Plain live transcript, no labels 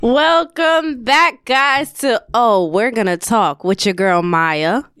Welcome back, guys, to We're Gonna Talk with your girl,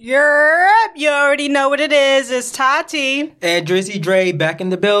 Maya. You already know what it is. It's Tati. And Drizzy Dre back in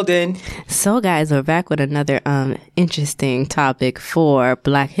the building. So, guys, we're back with another interesting topic for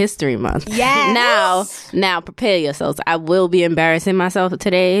Black History Month. Yes. Now, prepare yourselves. I will be embarrassing myself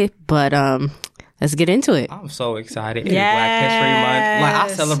today, but let's get into it. I'm so excited. It's Black History Month. Like, I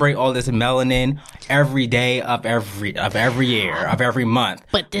celebrate all this melanin every day of every year, of every month.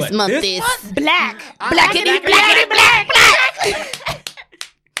 But this month is Black. blackity, blackity, black, black.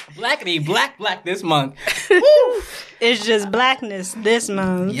 Blackity, black this month. It's just blackness this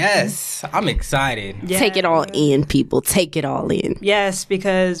month. Yes, I'm excited. Yeah. Take it all in, people. Take it all in. Yes,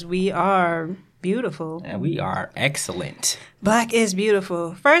 because we are beautiful. And we are excellent. Black is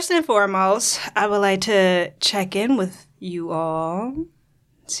beautiful. First and foremost, I would like to check in with you all.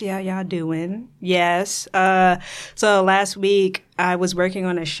 See how y'all doing. Yes. So last week I was working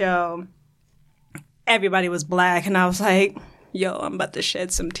on a show. Everybody was black and I was like, yo, I'm about to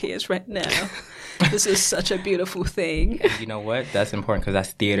shed some tears right now. This is such a beautiful thing. And you know what? That's important because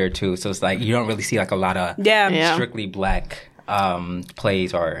that's theater too. So it's like you don't really see like a lot of Yeah. strictly black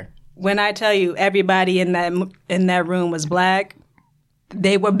plays or... When I tell you everybody in that room was black,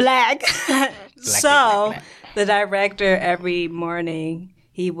 they were black. Black. The director every morning,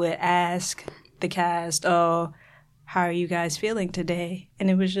 he would ask the cast, "Oh, how are you guys feeling today?" And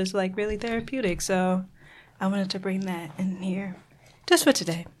it was just like really therapeutic. So I wanted to bring that in here just for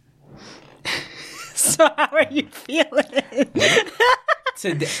today. So how are you feeling?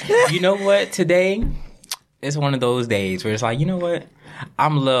 Today, you know what? Today is one of those days where it's like, you know what?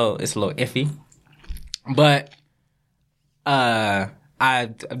 It's a little iffy. But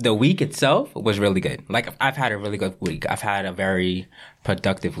the week itself was really good. Like, I've had a really good week. I've had a very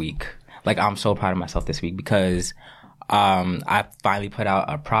productive week. Like, I'm so proud of myself this week because I finally put out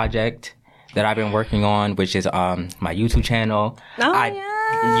a project that I've been working on, which is my YouTube channel. You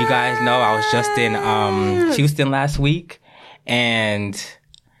guys know I was just in Houston last week, and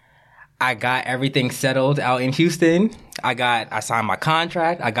I got everything settled out in Houston. I signed my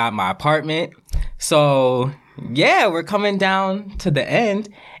contract. I got my apartment. So yeah, we're coming down to the end,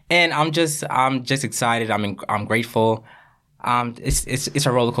 and I'm just excited. I'm grateful. It's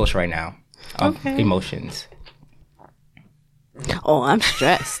a roller coaster right now of emotions. Oh, I'm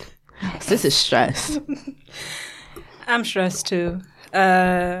stressed. This is stress. I'm stressed too.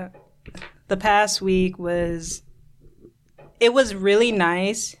 The past week was really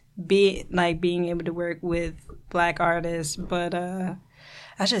nice being able to work with Black artists, but I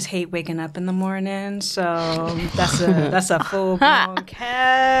just hate waking up in the morning, so that's a full-blown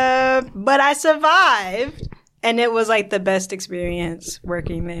cap. But I survived, and it was like the best experience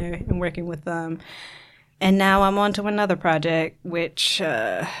working there and working with them. And now I'm on to another project, which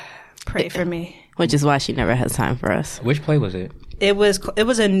pray for me. Which is why she never has time for us. Which play was it? It was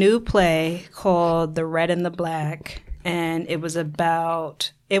a new play called The Red and the Black, and it was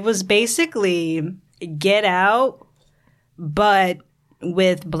basically Get Out, but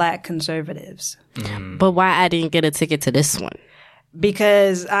with Black conservatives. Mm. But why I didn't get a ticket to this one?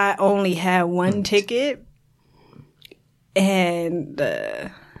 Because I only had one ticket, and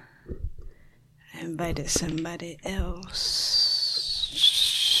I invited somebody else.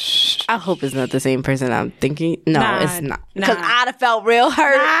 I hope it's not the same person I'm thinking. No, Nah, it's not. nah. Because I'd have felt real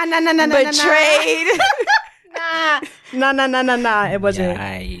hurt. Nah. Betrayed. Nah. It wasn't.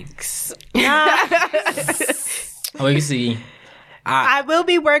 Yikes. Nah. Well, you see, I will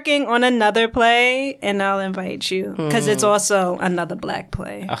be working on another play, and I'll invite you because it's also another Black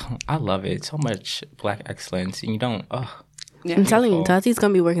play. I love it. So much Black excellence, and you don't. I'm telling you, Tati's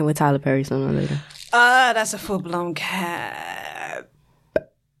going to be working with Tyler Perry sooner or later. That's a full-blown cap.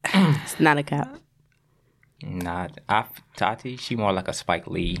 It's not a cap. Tati, she more like a Spike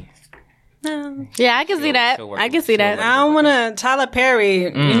Lee. No. Yeah, I can see that. I can see that. I don't want to Tyler Perry.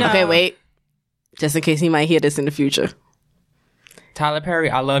 You know. Okay, wait. Just in case he might hear this in the future. Tyler Perry,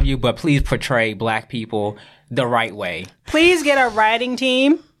 I love you, but please portray Black people the right way. Please get a writing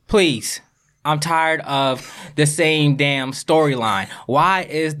team. Please. I'm tired of the same damn storyline. Why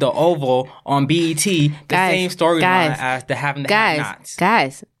is the Oval on BET the same storyline as the Having the Have-Nots?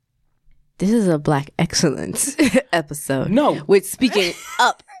 Guys, this is a Black excellence episode. No. We're speaking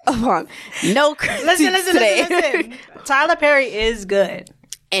up upon no critiques today. Listen. Tyler Perry is good.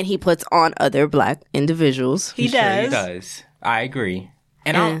 And he puts on other Black individuals. He does. Sure he does. I agree.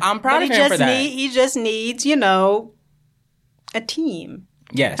 And I'm proud of him for that. He just needs, a team.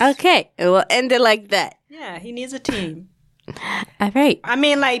 Yes. Okay, we'll end it like that. Yeah, he needs a team. All right. I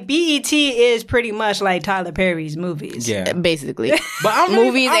mean, like, BET is pretty much like Tyler Perry's movies. Yeah. Basically. But I'm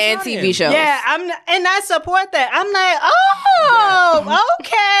Movies I'm and not TV in. shows. Yeah, and I support that. I'm like,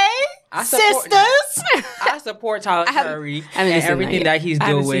 okay, I support- sisters. I support Tyler Perry haven't and seen everything that that he's I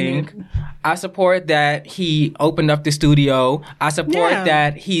haven't seen doing. I support that he opened up the studio. I support Yeah.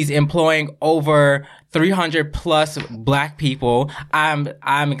 that he's employing over 300 plus black people. I'm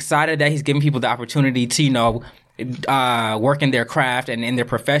excited that he's giving people the opportunity to, work in their craft and in their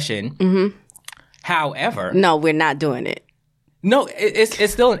profession. Mm-hmm. However, No, we're not doing it. no,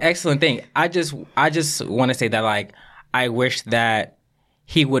 it's still an excellent thing. I just want to say that, like, I wish that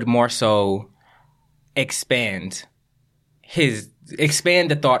he would more so expand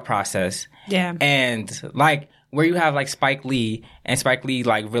the thought process. Yeah. And like where you have like Spike Lee, and Spike Lee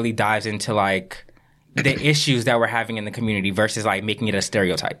like really dives into like the issues that we're having in the community versus like making it a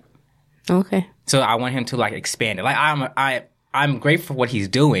stereotype. Okay. So I want him to like expand it. Like I'm grateful for what he's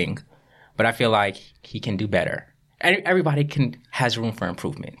doing, but I feel like he can do better. Everybody has room for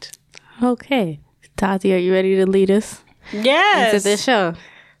improvement. Okay. Tati, are you ready to lead us Yes. into this show?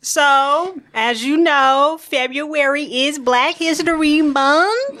 So, as you know, February is Black History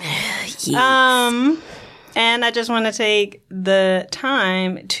Month. And I just want to take the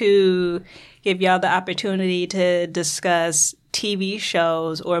time to give y'all the opportunity to discuss TV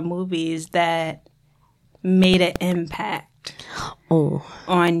shows or movies that made an impact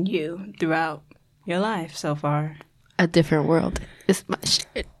on you throughout your life so far. A Different World. It's my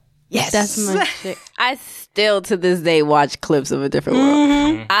shit. Yes. That's my shit. I still to this day watch clips of A Different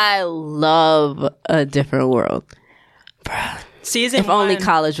World. I love A Different World. Bruh. Season If only one.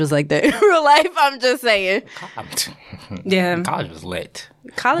 college was like that in real life, I'm just saying. Yeah. College was lit.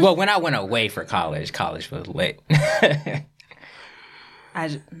 College. Well, when I went away for college was lit.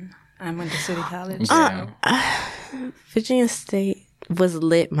 I went to City College. Yeah. Virginia State was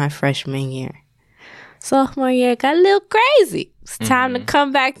lit my freshman year. Sophomore year got a little crazy. It's time to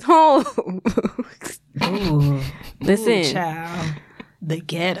come back home. Ooh. Listen, Ooh, child. The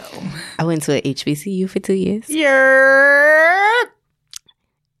ghetto. I went to a HBCU for 2 years. Yeah.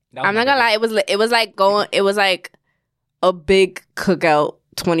 I'm not gonna lie, it was like a big cookout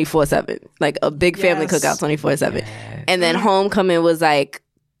 24/7, like a big family Yes. cookout 24/7, and then homecoming was like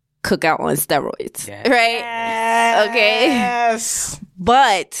cookout on steroids, Yes. right? Okay. Yes.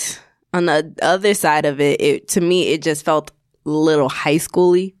 But on the other side of it, to me, it just felt a little high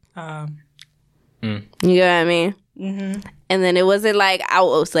schooly. You know what I mean? Mm-hmm. And then it wasn't like I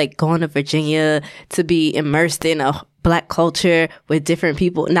was like going to Virginia to be immersed in a Black culture with different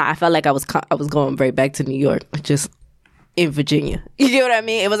people. Nah, I felt like I was going right back to New York, just in Virginia. You know what I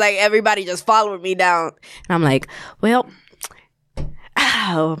mean? It was like everybody just followed me down, and I'm like, well,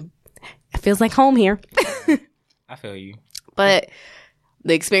 it feels like home here. I feel you. But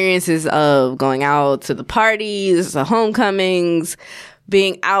the experiences of going out to the parties, the homecomings,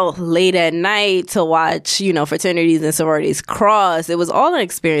 being out late at night to watch, fraternities and sororities cross, it was all an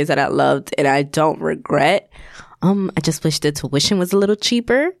experience that I loved and I don't regret. I just wish the tuition was a little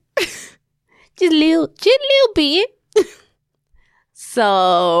cheaper. just a little bit.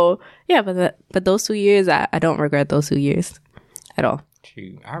 So, yeah, but those 2 years, I don't regret those 2 years at all.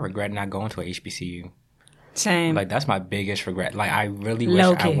 Shoot, I regret not going to a HBCU. Same. Like, that's my biggest regret. Like, I really wish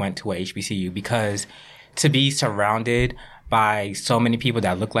Low-key. I went to a HBCU, because to be surrounded by so many people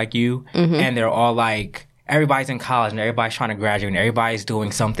that look like you, and they're all like, everybody's in college and everybody's trying to graduate and everybody's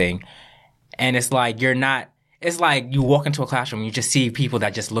doing something. And it's like, it's like you walk into a classroom and you just see people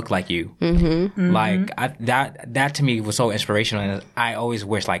that just look like you. Like, that to me was so inspirational. And I always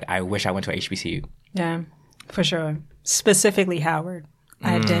wish, I wish I went to a HBCU. Yeah, for sure. Specifically Howard.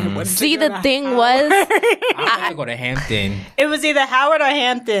 I did. Want to See, go the to thing Howard. was, I want to go to Hampton. It was either Howard or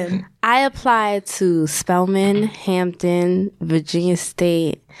Hampton. I applied to Spelman, Hampton, Virginia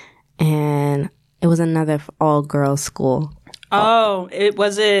State, and it was another all-girls school. Oh,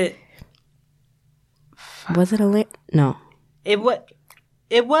 was it Atlanta? No, it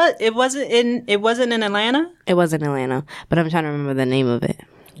wasn't in Atlanta? it wasn't Atlanta, but I'm trying to remember the name of it.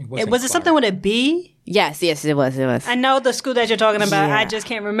 Was it something with a B? Yes, it was. I know the school that you're talking about. Yeah. I just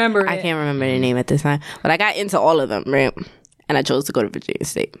can't remember it. I can't remember the name at this time, but I got into all of them, right? And I chose to go to Virginia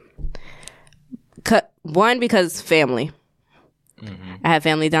State. One, because family. I had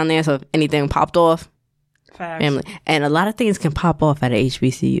family down there, so if anything popped off, Facts. family. And a lot of things can pop off at a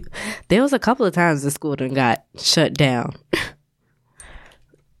HBCU. There was a couple of times the school done got shut down.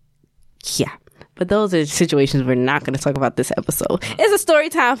 Yeah. But those are situations we're not going to talk about this episode. It's a story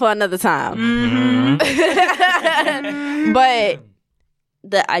time for another time. But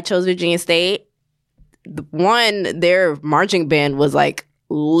I chose Virginia State. one, their marching band was like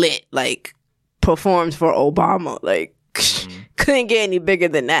lit, like performed for Obama. Like couldn't get any bigger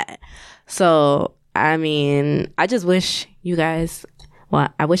than that. So I mean, I just wish you guys. Well,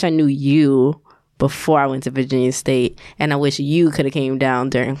 I wish I knew you before I went to Virginia State, and I wish you could have came down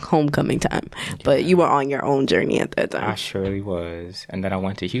during homecoming time. But you were on your own journey at that time. I surely was. And then I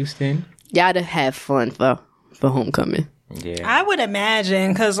went to Houston. Y'all to have fun for homecoming. Yeah. I would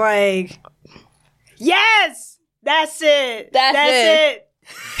imagine, because, like, yes! That's it! That's it!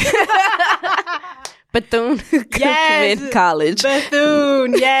 Bethune Yes! College.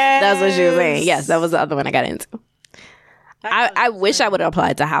 Bethune, yes! That's what she was saying. Yes, that was the other one I got into. I wish I would have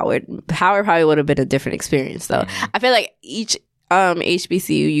applied to Howard. Howard probably would have been a different experience, though. I feel like each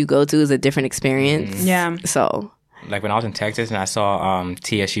HBCU you go to is a different experience. Yeah. So, like when I was in Texas and I saw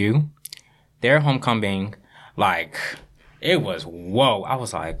TSU, their homecoming, like it was whoa. I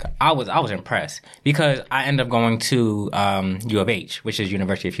was like, I was impressed because I ended up going to U of H, which is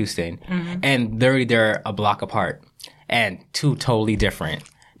University of Houston, and they're a block apart and two totally different.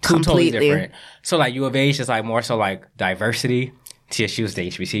 Totally different. So like U of H is like more so like diversity. TSU is the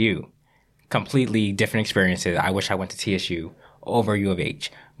HBCU. Completely different experiences. I wish I went to TSU over U of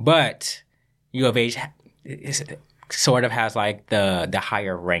H. But U of H sort of has like the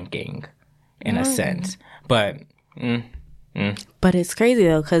higher ranking in a sense. But but it's crazy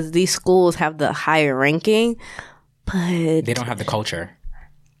though, because these schools have the higher ranking, but they don't have the culture.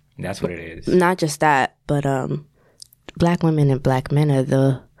 That's what it is. Not just that, but black women and black men are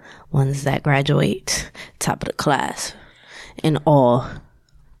the ones that graduate top of the class in all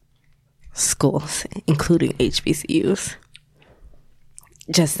schools, including HBCUs.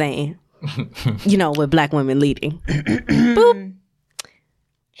 Just saying. With black women leading. Boop.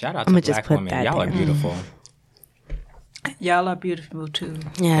 Shout out to black women. Y'all are beautiful. Y'all are beautiful too.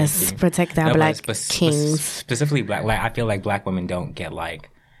 Yes, protect our black kings. Specifically black. Like I feel like black women don't get like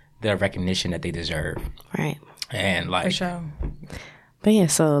the recognition that they deserve. Right. And like, for sure. But yeah,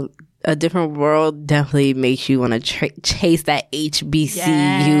 so A Different World definitely makes you want to chase that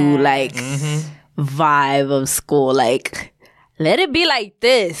HBCU vibe of school. Like, let it be like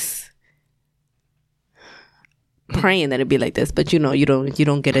this. Praying that it be like this, but you don't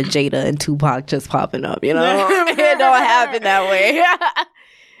get a Jada and Tupac just popping up. It don't happen that way.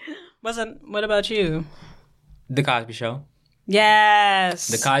 What about you? The Cosby Show. Yes.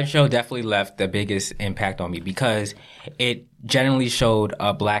 The Cosby Show definitely left the biggest impact on me because it generally showed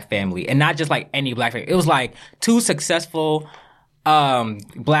a black family, and not just like any black family. It was like two successful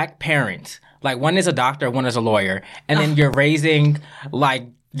black parents. Like one is a doctor, one is a lawyer, and then you're raising like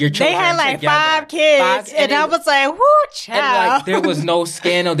your children. They had like together. 5 kids, and I was like, "Whoo, child!" And like there was no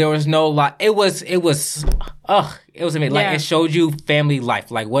scandal, there was no like. It was amazing. Like it showed you family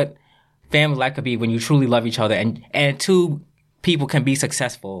life, like what family life could be when you truly love each other, and two people can be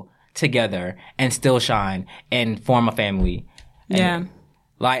successful together and still shine and form a family. And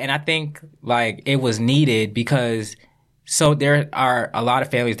I think like it was needed because so there are a lot of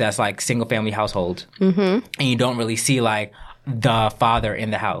families that's like single family households, and you don't really see like the father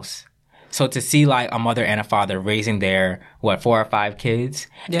in the house. So to see like a mother and a father raising their 4 or 5 kids,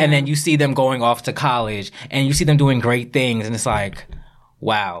 and then you see them going off to college and you see them doing great things, and it's like,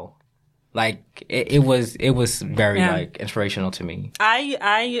 wow. Like it was very like inspirational to me.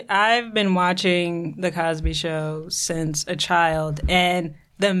 I've been watching The Cosby Show since a child, and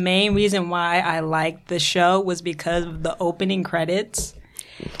the main reason why I liked the show was because of the opening credits.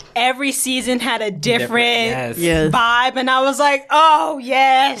 Every season had a different vibe, and I was like, oh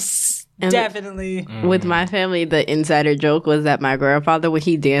yes, and definitely. With my family, the insider joke was that my grandfather, when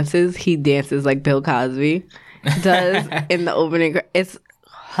he dances like Bill Cosby does in the opening. It's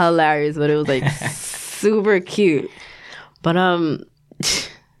hilarious, but it was like super cute. But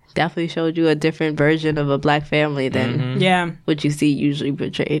definitely showed you a different version of a black family than what you see usually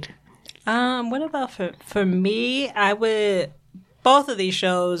portrayed. What about for me? Both of these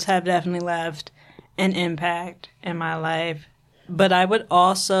shows have definitely left an impact in my life, but I would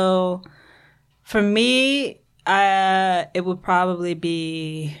also, for me, it would probably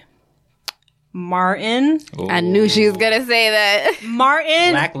be Martin. Ooh. I knew she was gonna say that.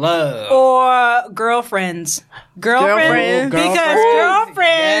 Martin, Black Love, or Girlfriends. Because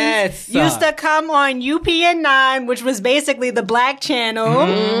Girlfriends used to come on UPN 9, which was basically the black channel.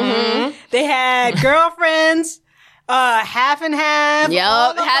 They had Girlfriends, Half and Half.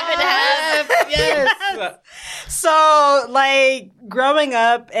 Yup, Half and Half. Yes. So, like, growing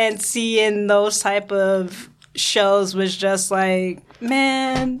up and seeing those type of shows was just like,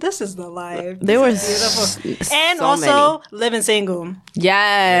 Man, this is the life. There were beautiful. And so also many. Living Single.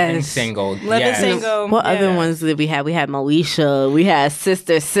 Yes. Living Single. Living yes. Single. What other ones did we have? We had Moesha. We had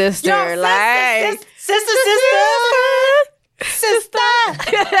Sister. Yo, Sister.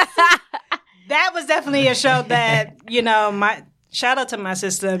 That was definitely a show that, you know, shout out to my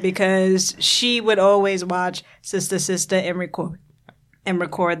sister because she would always watch Sister and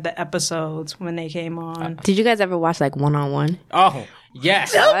record the episodes when they came on. Did you guys ever watch like One-on-One? Oh,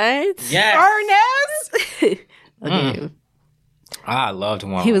 yes. What? Yes. Ernest? Okay. I loved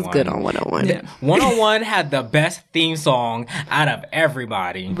One-on-One. He was good on One-on-One. Yeah. One-on-One had the best theme song out of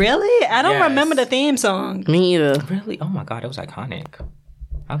everybody. Really? I don't Yes. remember the theme song. Me either. Really? Oh my God, it was iconic.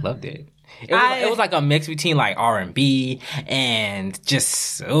 I loved it. It was like a mix between like R&B and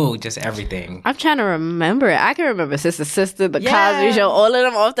just everything. I'm trying to remember it. I can remember Sister, The Yeah. Cosby Show, all of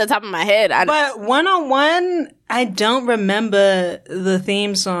them off the top of my head. But One-on-One, I don't remember the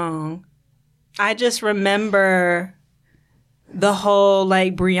theme song. I just remember the whole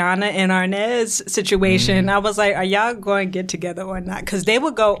like Brianna and Arnez situation. I was like, are y'all going to get together or not? Because they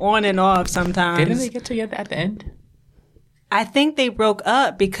would go on and off sometimes. Didn't they get together at the end? I think they broke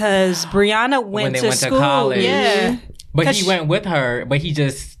up because Brianna went to school. college. Yeah. But 'Cause he went with her, but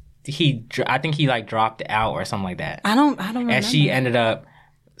I think he like dropped out or something like that. I don't remember. And she ended up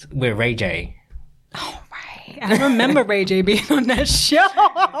with Ray J. I remember Ray J being on that show.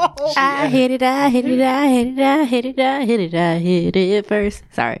 I hit it first.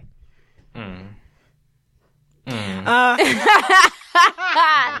 Sorry.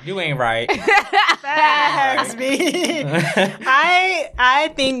 You ain't right. Facts, me.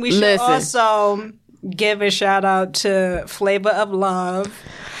 I think we should also give a shout out to Flavor of Love,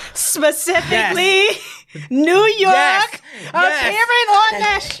 specifically New York, appearing on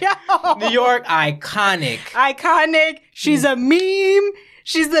that show. New York, iconic. She's a meme.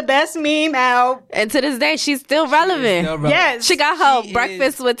 She's the best meme out. And to this day, she's still relevant. Yes. She got her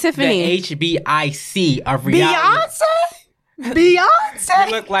breakfast with Tiffany. The HBIC of reality. Beyonce?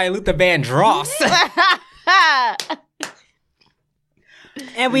 You look like Luther Vandross.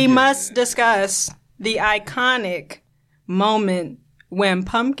 And we must discuss the iconic moment when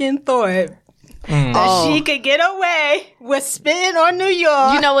Pumpkin thought that she could get away with spitting on New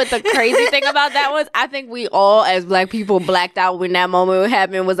York. You know what the crazy thing about that was? I think we all, as black people, blacked out when that moment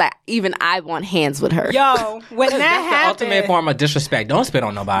happened. Was like, even I want hands with her. Yo, when that The happened. ultimate form of disrespect. Don't spit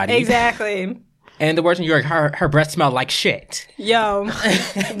on nobody. Exactly. And the worst in New York, her breath smelled like shit. Yo,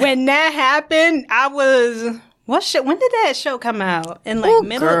 when that happened, I was... When did that show come out? In like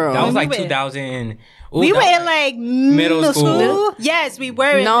middle? Girl. That was when like we were- 2000. We were in like middle school? Yes, we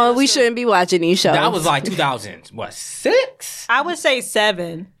were in No, middle we school. shouldn't be watching these shows. That was like 2006? I would say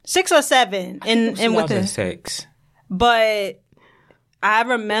 6 or 7. And with the, 2006. but I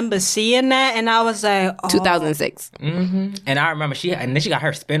remember seeing that and I was like, oh. 2006. And I remember then she got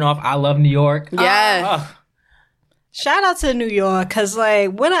her spinoff, I Love New York. Yes. Oh, Shout out to New York, because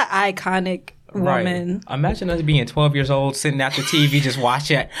like, what an iconic woman. Right. Imagine us being 12 years old, sitting at the TV, just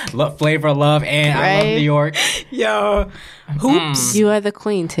watching Flavor of Love and I Love New York. Yo, hoops. You are the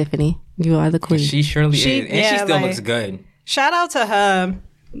queen, Tiffany. You are the queen. She surely is. And she still like, looks good. Shout out to her.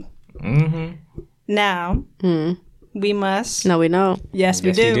 Now, we must. No, we know. Yes,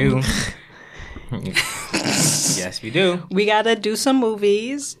 we do. Yes, we do. We gotta do some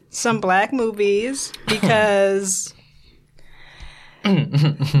movies, some black movies, because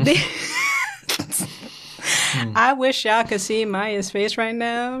I wish y'all could see Maya's face right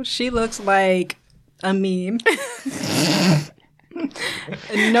now. She looks like a meme.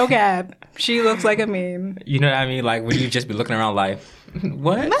 No cap. She looks like a meme. You know what I mean? Like when you just be looking around like,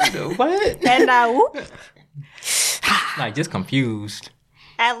 what? What? And now, Like just confused.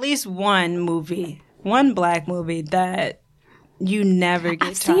 at least one black movie that you never get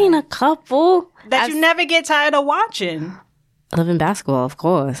I've tired. seen a couple. You never get tired of watching. Love and Basketball, of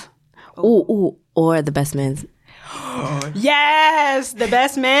course. Ooh, or The Best Man. Yes, The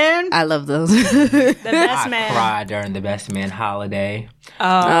Best Man. I love those. The Best I Man. cried during the Best Man holiday.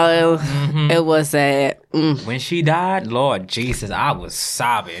 It was sad. When she died, Lord Jesus, I was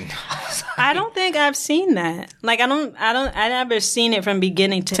sobbing. I don't think I've seen that. Like I never seen it from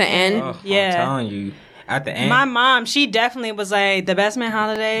beginning to end. Oh, Yeah. I'm telling you. At the end. My mom, she definitely was like, The Best Man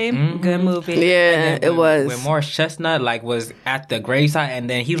Holiday, good movie. Yeah, it was. When Morris Chestnut like was at the graveside and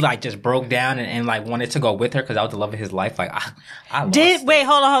then he like just broke down and like wanted to go with her because that was the love of his life. Like I lost it. Wait,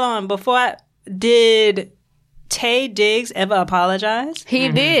 hold on. Did Taye Diggs ever apologize? He He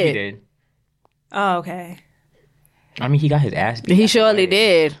did. did. Oh, okay. I mean, he got his ass beat. He surely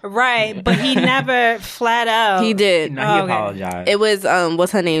did. Right, but he never flat out. He did. No, he apologized. It was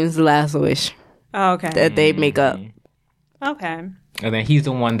what's her name's last wish. Oh, okay. That they make up. Okay. And then he's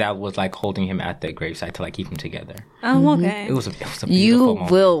the one that was like holding him at the gravesite to like keep him together. Oh, okay. It was a beautiful You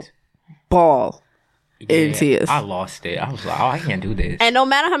moment. will bawl in tears. I lost it. I was like, oh, I can't do this. And no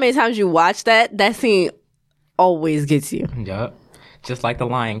matter how many times you watch that scene always gets you. Yup. Just like the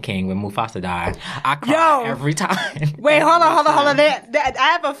Lion King when Mufasa died. I cry every time. Wait, hold on. I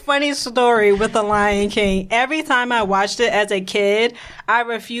have a funny story with the Lion King. Every time I watched it as a kid, I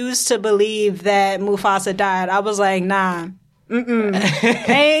refused to believe that Mufasa died. I was like, nah.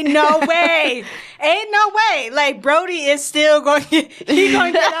 Ain't no way. Like, Brody is still going, he's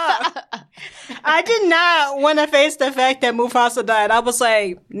going to get up. I did not want to face the fact that Mufasa died. I was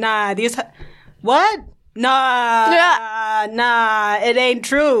like, nah, what? Nah, it ain't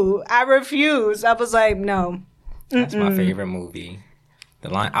true. I refuse. I was like, no. That's my favorite movie. The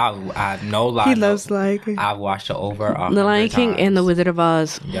Lion. I no lie. He loves Lion King. I've watched it over 100 The Lion King times. and The Wizard of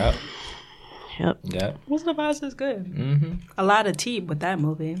Oz. Yep. Wizard of Oz is good. Mm-hmm. A lot of tea with that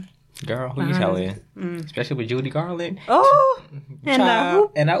movie. Girl, who you telling? Especially with Judy Garland. Oh, and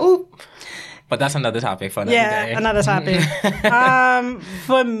I oop. But that's another topic for another day. Another topic.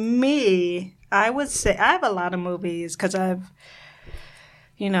 For me, I would say I have a lot of movies because I've,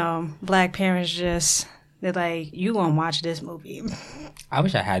 Black parents they're like, you gonna watch this movie. I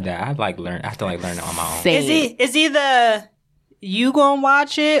wish I had that. I have to learn it on my own. It's either you gonna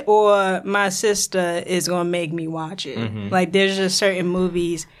watch it or my sister is gonna make me watch it. Mm-hmm. Like, there's just certain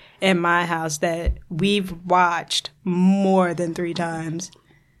movies in my house that we've watched more than 3 times.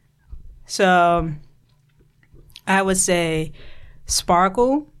 So I would say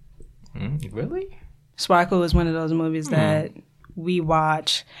Sparkle. Really? Sparkle is one of those movies that we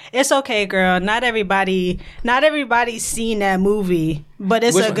watch. It's okay, girl. Not everybody's seen that movie, but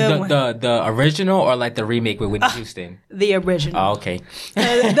it's a good one. The original or like the remake with Whitney Houston? The original. Oh, okay.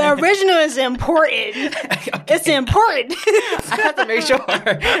 The original is important. Okay. It's important. I have to make sure.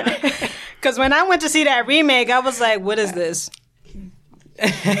 Because when I went to see that remake, I was like, what is this?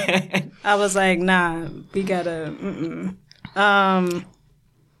 I was like, nah, we gotta...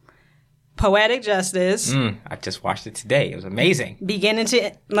 Poetic Justice. I just watched it today. It was amazing. Beginning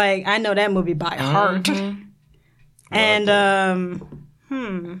to... Like, I know that movie by heart. And,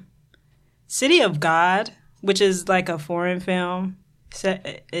 City of God, which is like a foreign film.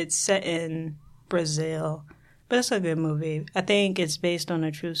 It's set in Brazil. But it's a good movie. I think it's based on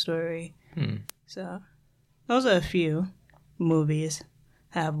a true story. So, those are a few movies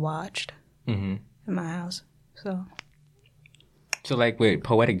I've watched in my house. So, like, with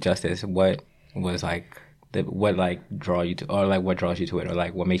Poetic Justice, what was, like, what draw you to, or, like, what draws you to it, or,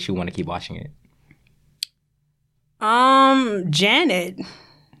 like, what makes you want to keep watching it? Janet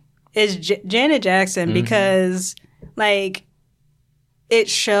is Janet Jackson because, like, it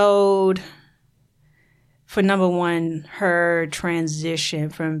showed, for number one, her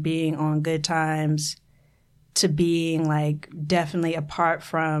transition from being on Good Times to being, like, definitely apart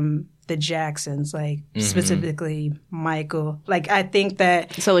from the Jacksons, like, specifically Michael. Like, I think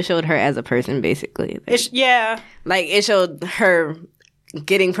that... So it showed her as a person, basically. Like, it showed her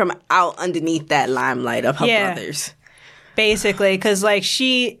getting from out underneath that limelight of her brothers. Basically, because, like,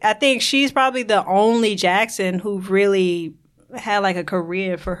 I think she's probably the only Jackson who really had, like, a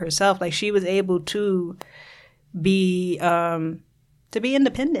career for herself. Like, she was able to be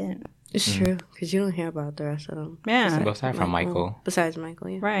independent. It's true, because you don't hear about the rest of them. Yeah. Besides from Michael. Besides Michael,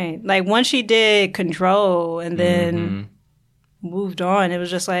 yeah. Right. Like, once she did Control and then moved on, it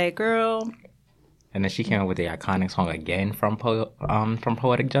was just like, girl. And then she came up with the iconic song again from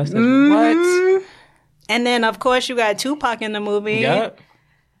Poetic Justice. What? And then, of course, you got Tupac in the movie. Yep.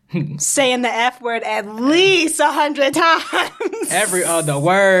 Saying the F word at least 100 times. Every other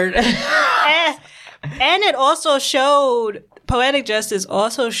word. And it also showed... Poetic Justice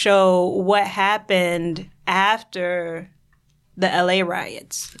also show what happened after the LA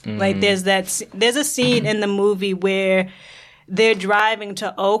riots. Like, there's a scene in the movie where they're driving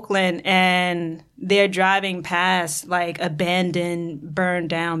to Oakland and they're driving past, like, abandoned, burned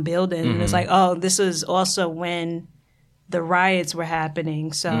down buildings. And it's like, oh, this was also when the riots were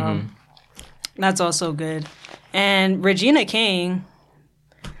happening. So that's also good. And Regina King...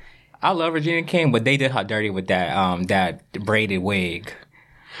 I love Regina King, but they did her dirty with that that braided wig.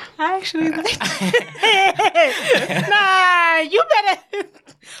 I actually like Nah, you better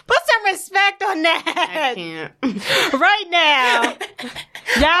put some respect on that. I can't. Right now.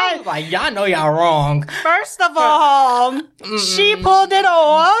 I was like, y'all know y'all wrong. First of all, she pulled it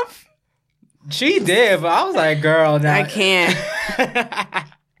off. She did, but I was like, girl, nah. I can't.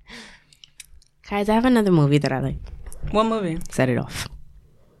 Guys, I have another movie that I like. What movie? Set It Off.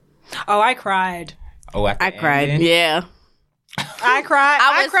 Oh, I cried. Oh, I cried. Yeah. I cried.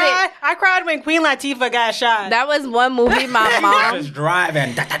 I cried when Queen Latifah got shot. That was one movie my mom was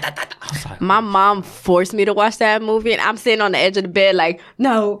driving. My mom forced me to watch that movie, and I'm sitting on the edge of the bed like,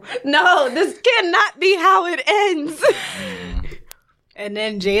 no, this cannot be how it ends. And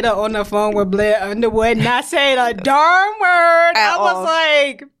then Jada on the phone with Blair Underwood not saying a darn word. I was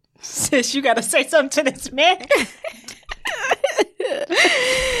like, sis, you gotta say something to this man.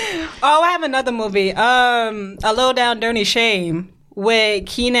 Oh, I have another movie. A Low Down Dirty Shame with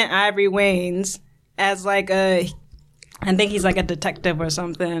Keenen Ivory Wayans as like I think he's like a detective or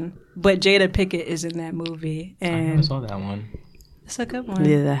something. But Jada Pinkett is in that movie. And I never saw that one. It's a good one.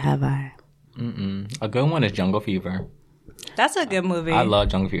 Neither have I. A good one is Jungle Fever. That's a good movie. I love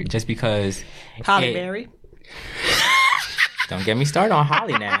Jungle Fever just because. Halle Berry. Don't get me started on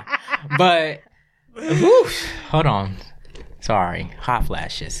Holly now. But, whew, hold on. Sorry, hot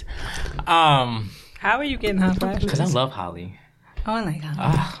flashes. How are you getting hot flashes? Because I love Holly. Oh, I like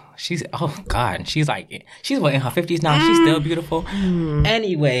Holly. She's in her 50s now. She's still beautiful.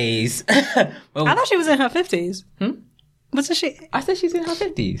 Anyways, I thought she was in her 50s. Wasn't she? I said she's in her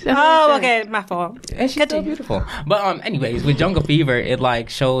 50s. Oh, okay, my fault. And she's still beautiful. But anyways, with Jungle Fever, it like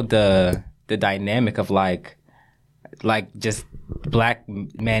showed the dynamic of like just black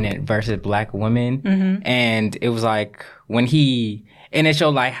men versus black women, and it was like and it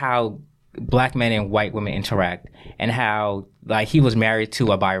showed like how black men and white women interact, and how like he was married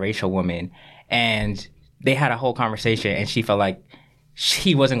to a biracial woman, and they had a whole conversation, and she felt like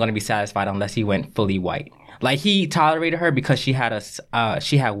he wasn't going to be satisfied unless he went fully white. Like he tolerated her because she had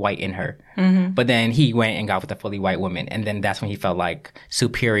white in her, but then he went and got with a fully white woman, and then that's when he felt like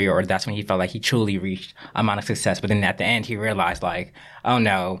superior, or that's when he felt like he truly reached a amount of success. But then at the end, he realized like, oh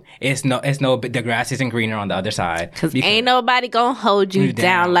no, the grass isn't greener on the other side. Because ain't nobody gonna hold you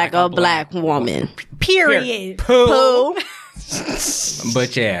down like a black woman. Period. Pooh.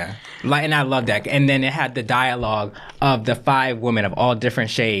 But yeah. Like, and I love that. And then it had the dialogue of the 5 women of all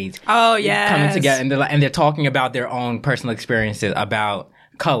different shades. Oh, yeah. Coming together. And they're talking about their own personal experiences about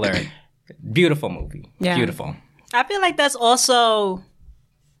color. Beautiful movie. Yeah. Beautiful. I feel like that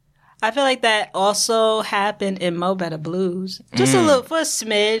also happened in Mo Better Blues. Just a little, for a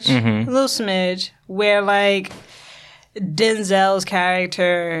smidge. A little smidge. Where, like, Denzel's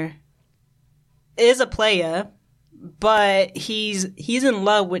character is a player, but he's in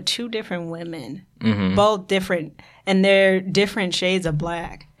love with 2 different women, both different, and they're different shades of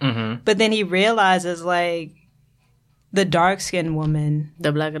black. But then he realizes, like, the dark-skinned woman,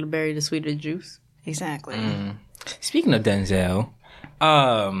 the blacker the berry, the sweeter the juice. Exactly. Speaking of Denzel,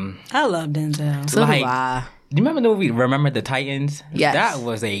 I love Denzel. So do I. Do you remember the movie Remember the Titans? Yes, that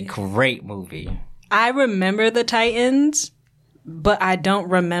was a great movie. I remember the Titans. But I don't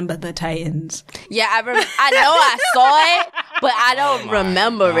remember the Titans. Yeah, I know I saw it, but I don't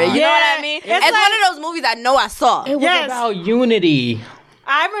remember it. You know what I mean? It's like, one of those movies I know I saw. It was about unity.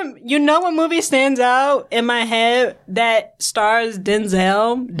 You know what movie stands out in my head that stars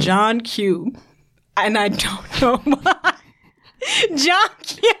Denzel? John Q. And I don't know why. John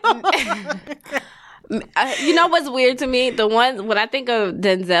Q. You know what's weird to me? When I think of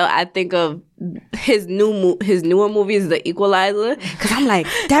Denzel, I think of his newer movies, The Equalizer. Because I'm like,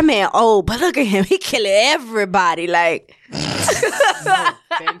 that man old, but look at him, he killing everybody. Like,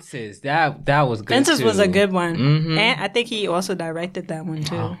 Fences, that was good. Fences too. was a good one, and I think he also directed that one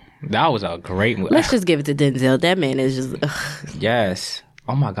too. Oh, that was a great movie. Let's just give it to Denzel. That man is just yes.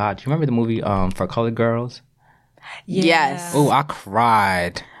 Oh my God, do you remember the movie For Colored Girls? Yeah. Yes. Oh, I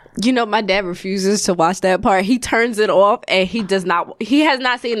cried. You know, my dad refuses to watch that part. He turns it off, and he has not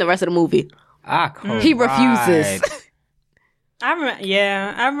seen the rest of the movie. I cried. He refuses.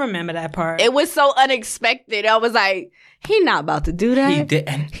 I remember that part. It was so unexpected. I was like, he not about to do that. He did.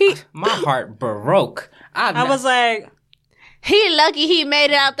 And my heart broke. I was like, he lucky he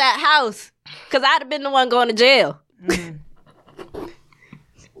made it out that house, because I'd have been the one going to jail.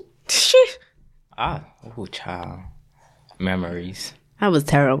 Oh, child. Memories. That was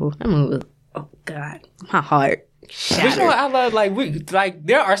terrible. That movie was, oh God, my heart shattered. But you know what I love?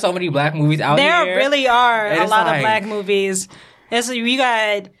 There are so many black movies out here. There really are a lot of black movies. You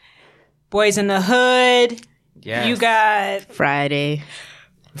got Boys in the Hood. Yes. You got Friday.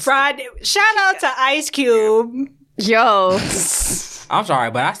 Shout out to Ice Cube. Yo. I'm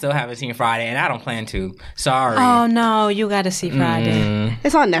sorry, but I still haven't seen Friday, and I don't plan to. Sorry. Oh, no. You got to see Friday.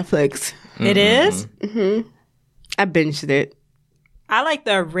 It's on Netflix. It is? I binged it. I like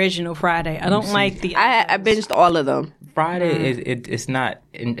the original Friday. I don't like the. I binged all of them. Friday it's not.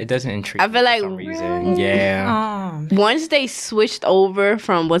 It doesn't intrigue. I feel me like for some reason. Yeah. Once they switched over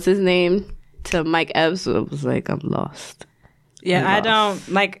from what's his name to Mike Epps, it was like I'm lost. Yeah, I don't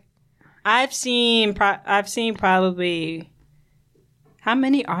like. I've seen probably. How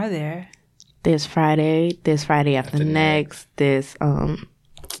many are there? There's Friday after next. There's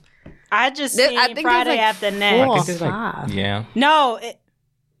I just seen Friday after next. Four or five. Yeah. No,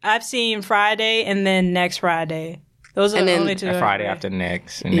 I've seen Friday and then next Friday. Those are the only two. Friday after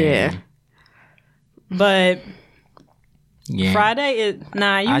next. And then, but yeah. Friday is you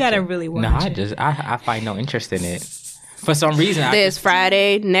gotta really watch it. I find no interest in it. For some reason, there's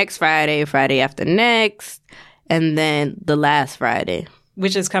Friday, next Friday, Friday after next, and then the last Friday,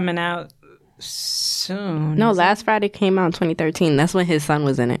 which is coming out soon. No, last Friday came out in 2013. That's when his son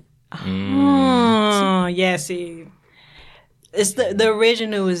was in it. Oh, yeah. See, it's the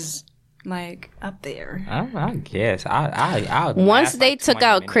original is like up there. I guess I once they took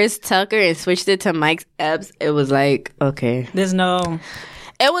out Chris Tucker and switched it to Mike Epps, it was like okay. There's no.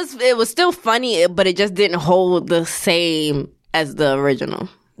 It was still funny, but it just didn't hold the same as the original.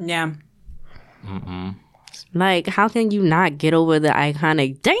 Yeah. Like, how can you not get over the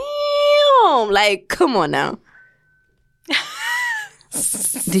iconic? Damn! Like, come on now.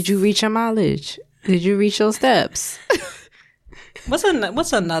 Did you reach your mileage? Did you reach your steps? What's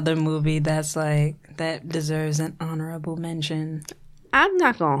another movie that's like that deserves an honorable mention? I'm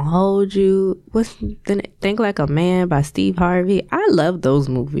not gonna hold you. Think Like a Man by Steve Harvey? I love those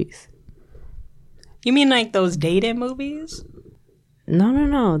movies. You mean like those dated movies?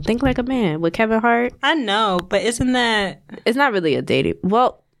 No. Think Like a Man with Kevin Hart. I know, but isn't that? It's not really a dating.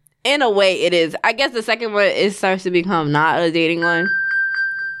 Well, in a way, it is. I guess the second one it starts to become not a dating one.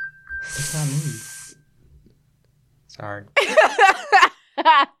 It's not me. Sorry.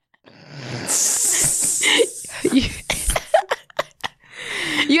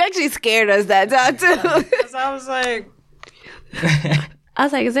 You actually scared us that time too. Because I was like,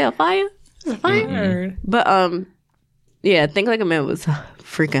 is there a fire? Is a fire? Mm-hmm. But yeah, Think Like a Man was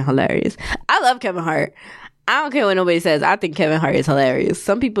freaking hilarious. I love Kevin Hart. I don't care what nobody says. I think Kevin Hart is hilarious.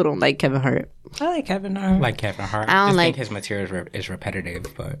 Some people don't like Kevin Hart. I like Kevin Hart. I don't like his material is repetitive,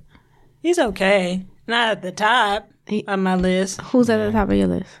 but he's okay. Not at the top on my list. Who's at the top of your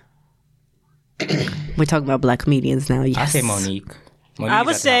list? We're talking about black comedians now. Yes. I say Monique. I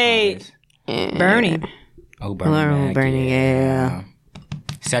would say Bernie. Oh, Bernie. Bernie, yeah.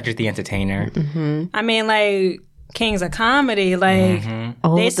 Cedric the Entertainer. Mm-hmm. I mean, like Kings of Comedy. Like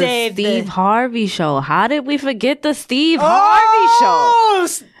they saved the Steve Harvey Show. How did we forget the Steve Harvey Show?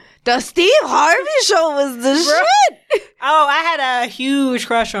 The Steve Harvey Show was the shit. Oh, I had a huge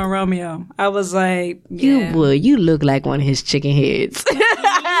crush on Romeo. I was like, yeah. You would. You look like one of his chicken heads.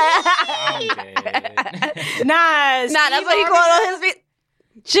 Nah, that's what he called on his feet.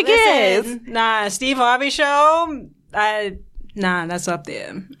 Chicken heads. Nah, Steve Harvey Show. That's up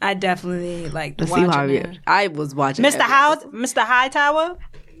there. I definitely like the Steve Harvey. It. I was watching Mr. Hightower.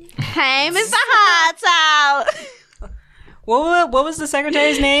 Hey, Mr. Hightower. What was the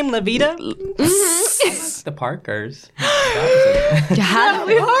secretary's name? Levita? The Parkers. Yo,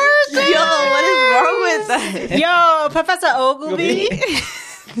 what is wrong with that? Yo, Professor Ogilvy.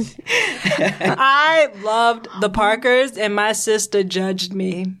 I loved the Parkers, and my sister judged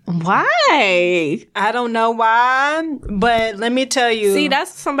me. Why? I don't know why, but let me tell you. See,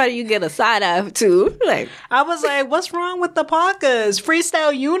 that's somebody you get a side eye to. Like, I was like, what's wrong with the Parkers?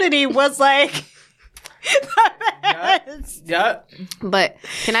 Freestyle Unity was like... Yep. But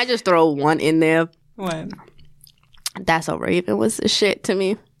can I just throw one in there? What? That's a Raven was the shit to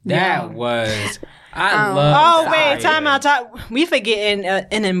me. That was... I love. Oh wait, time out. We forgetting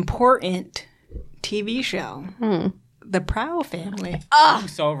an important TV show, The Proud Family. Oh,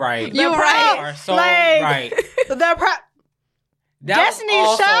 so right. You're right. You are so right.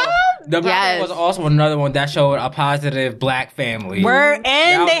 Destiny's Child. The Proud was also another one that showed a positive black family.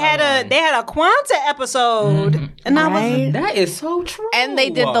 And they had a Kwanzaa episode, and I was that is so true. And they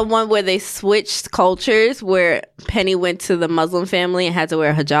did the one where they switched cultures, where Penny went to the Muslim family and had to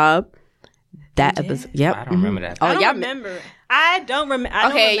wear a hijab. That episode, yep. I don't remember that. I don't remember. I don't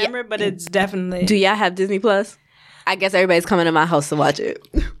remember, but it's definitely. Do y'all have Disney Plus? I guess everybody's coming to my house to watch it.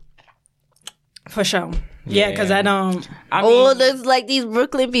 For sure. Yeah, because I don't. There's like these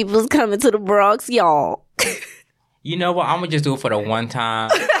Brooklyn people's coming to the Bronx, y'all. You know what? I'm gonna just do it for the one time.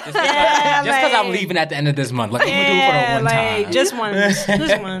 Just because I'm leaving at the end of this month. Like, I'm gonna do it for the one time.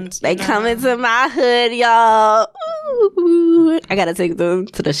 Just once. They coming to my hood, y'all. Ooh. I gotta take them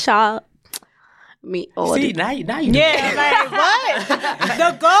to the shop. Me all See, day. now you Yeah, like what?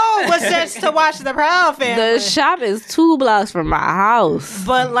 The goal was just to watch the Proud Family. The shop is 2 blocks from my house.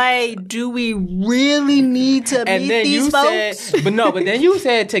 But like, do we really need to And meet then these you folks? said, but then you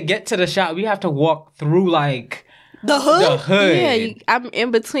said to get to the shop, we have to walk through like The hood? the hood. Yeah, I'm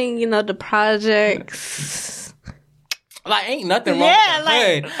in between, the projects. Like, ain't nothing wrong Yeah, with the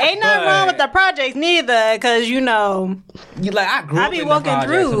like, hood. ain't nothing wrong with the projects neither, because, You like, I grew I up be in walking the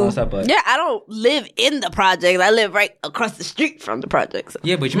projects and through. all stuff, but Yeah, I don't live in the projects. I live right across the street from the projects.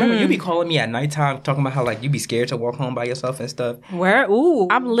 yeah, but you remember you be calling me at nighttime talking about how like you be scared to walk home by yourself and stuff. where? Ooh.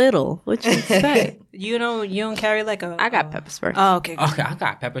 I'm little. What you expect? You don't carry like a... I got pepper spray. Oh, okay. Okay, I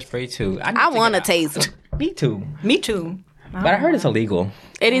got pepper spray too. I want a to get out. taser. Me too. Me too. But I heard it's illegal.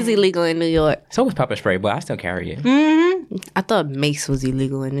 It is illegal in New York. So is pepper spray, but I still carry it. I thought mace was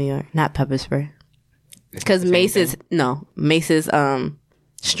illegal in New York, not pepper spray. Because mace is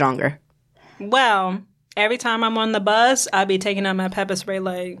stronger. Well, every time I'm on the bus, I be taking out my pepper spray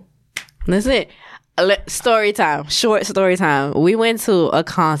like... Listen, story time. Short story time. We went to a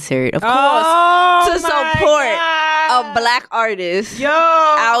concert, of course, to support a black artist, Yo!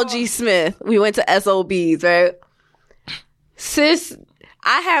 Algie Smith. We went to SOBs, right? Sis,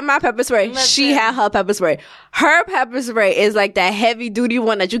 I had my pepper spray. She had her pepper spray. Her pepper spray is like that heavy duty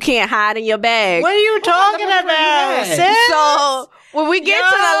one that you can't hide in your bag. What are you talking about, sis? So when we get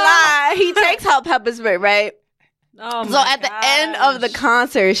to the line, he takes her pepper spray, right? Oh So at the end of the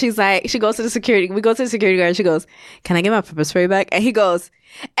concert, she goes to the security. We go to the security guard and she goes, "Can I get my pepper spray back?" And he goes,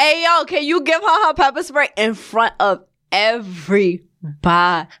 "Hey, yo, can you give her pepper spray in front of everybody?"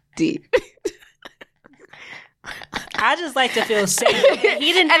 I just like to feel safe.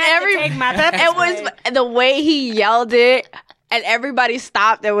 He didn't have to take my pepper spray. It was the way he yelled it, and everybody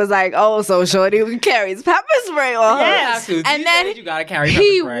stopped and was like, "Oh, so shorty carries pepper spray on her." Yes. And then you gotta carry pepper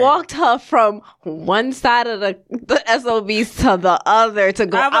he spray. walked her from one side of the SOBs to the other to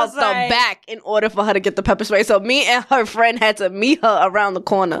go I out was the like- back in order for her to get the pepper spray. So me and her friend had to meet her around the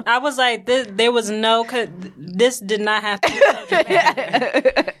corner. I was like, there was no... This did not have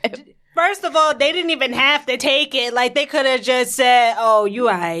to... First of all, they didn't even have to take it. Like, they could have just said, "Oh, you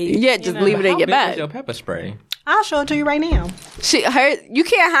aight." Yeah, just leave it in How your big was bag. your pepper spray? I'll show it to you right now. You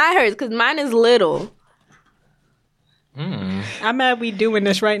can't hide hers because mine is little. I'm mad we doing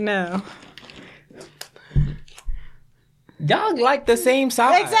this right now. Y'all like the same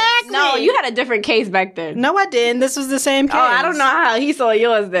size. Exactly. No, you had a different case back then. No, I didn't. This was the same case. Oh, I don't know how he saw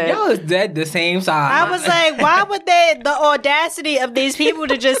yours then. Y'all is dead the same size. I was like, why would the audacity of these people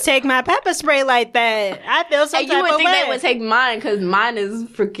to just take my pepper spray like that? I feel some And type you would of think way. they would take mine because mine is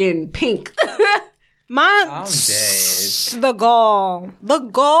freaking pink. Mine, I'm dead. the gall.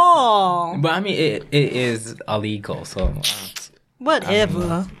 But I mean, it is illegal, so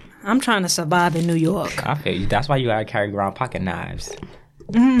Whatever. I'm trying to survive in New York. I feel you. That's why you gotta carry around pocket knives.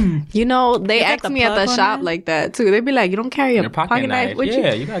 You know, they got ask the me at the plug on shop that? like that too. They be like, "You don't carry a Your pocket knife with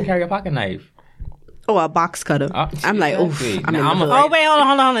Yeah, you?" you gotta carry a pocket knife. Oh, a box cutter. I'm like, oof. exactly. I'm in Now, the I'm hood. Oh, wait,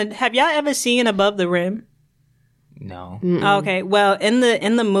 hold on. Have y'all ever seen Above the Rim? No. Okay, well, in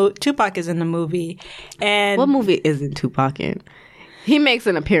the movie, Tupac is in the movie, and What movie isn't Tupac in? He makes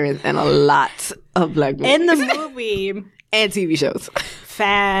an appearance in a lot of black movies in the movie, and TV shows.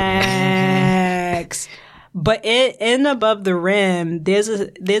 facts. But in Above the Rim, there's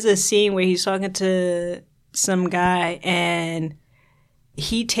a scene where he's talking to some guy, and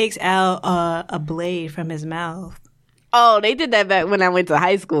he takes out a blade from his mouth. Oh, they did that back when I went to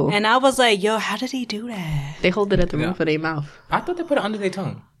high school. And I was like, yo, how did he do that? They hold it at the roof of their mouth. I thought they put it under their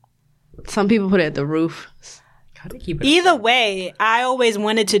tongue. Some people put it at the roof. How they keep it? Either way, I always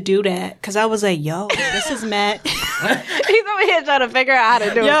wanted to do that because I was like, yo, this is mad. He's over here trying to figure out how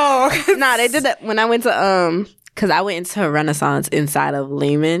to do it. Yo. Nah, they did that when I went to because I went into a Renaissance inside of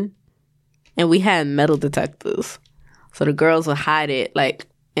Lehman, and we had metal detectors, so the girls would hide it like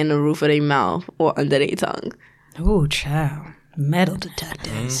in the roof of their mouth or under their tongue. Ooh, child. Metal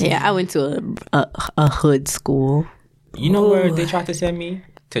detectors. Yeah, I went to a hood school. You know where they tried to send me?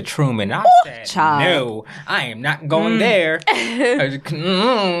 To Truman. I said, child. no, I am not going there. I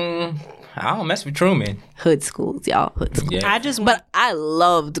don't mess with Truman. Hood schools, y'all. Hood schools. Yeah. I just But I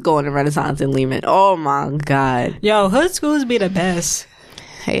loved going to Renaissance in Lehman. Oh my God. Yo, hood schools be the best.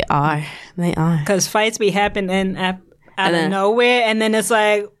 They are. They are. Because fights be happening out of then- nowhere, and then it's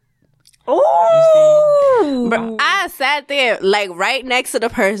like, Ooh. Bro, I sat there like right next to the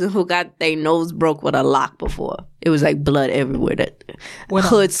person who got their nose broke with a lock before. It was like blood everywhere.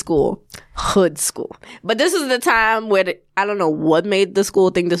 Hood school. But this is the time where I don't know what made the school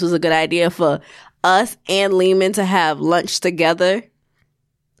think this was a good idea for us and Lehman to have lunch together.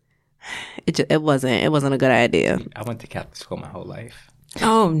 it wasn't a good idea. I went to Catholic school my whole life.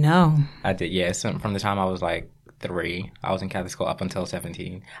 Oh no. I did, yeah. So from the time I was like 3, I was in Catholic school up until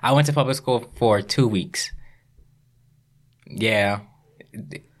 17. I went to public school for 2 weeks. Yeah.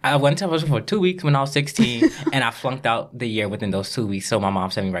 I went to public school for 2 weeks when I was 16, and I flunked out the year within those 2 weeks. So my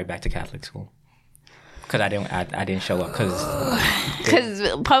mom sent me right back to Catholic school because I didn't show up because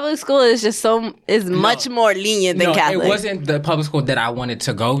public school is just much more lenient than Catholic. It wasn't the public school that I wanted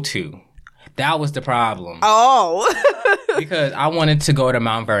to go to. That was the problem. Oh, because I wanted to go to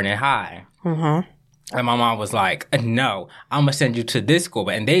Mount Vernon High, and my mom was like, "No, I'm gonna send you to this school,"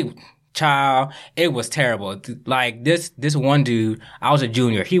 and Child, it was terrible. Like this one dude, I was a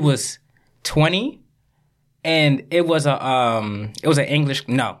junior. He was 20, and it was an English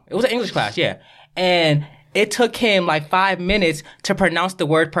class, yeah. And it took him like 5 minutes to pronounce the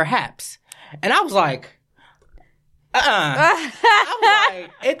word perhaps, and I was like,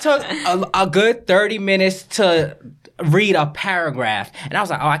 it took a good 30 minutes to read a paragraph. And I was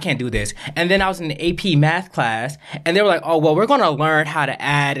like, oh, I can't do this. And then I was in the AP math class, and they were like, oh, well, we're going to learn how to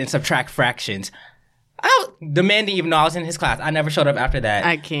add and subtract fractions. The man didn't even know I was in his class. I never showed up after that.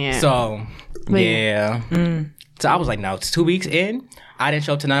 I can't. So, yeah. So I was like, no, it's 2 weeks in. I didn't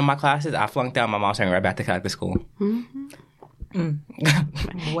show up to none of my classes. I flunked out. My mom sent me right back to Catholic school. I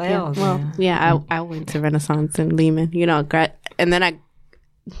went to Renaissance in Lehman, and then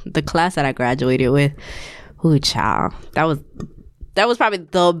the class that I graduated with, ooh, child, that was probably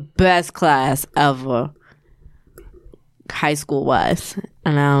the best class ever, high school wise.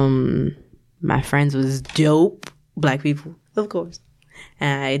 And my friends was dope, black people, of course.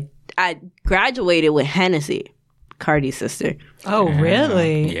 And I graduated with Hennessy, Cardi's sister. Oh,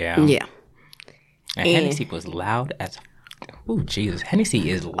 really? Yeah. And Hennessy was loud as. Oh, Jesus. Hennessy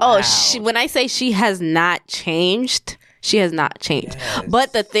is loud. Oh, when I say she has not changed, she has not changed. Yes.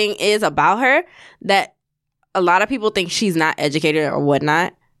 But the thing is about her that a lot of people think she's not educated or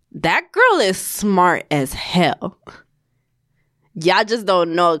whatnot. That girl is smart as hell. Y'all just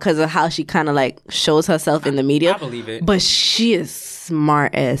don't know because of how she kind of like shows herself in the media. I believe it. But she is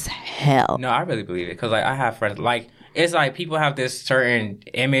smart as hell. No, I really believe it because like I have friends like it's like people have this certain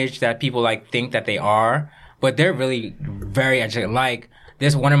image that people like think that they are, but they're really very educated. Like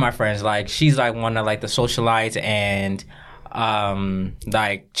there's one of my friends, like she's like one of like the socialites and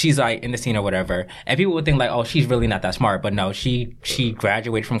like she's like in the scene or whatever, and people would think like, oh, she's really not that smart, but no, she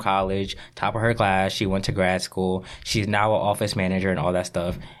graduated from college, top of her class, she went to grad school, she's now an office manager and all that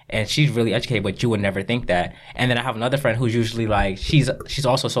stuff, and she's really educated, but you would never think that. And then I have another friend who's usually like she's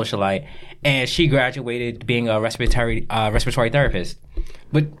also a socialite, and she graduated being a respiratory therapist.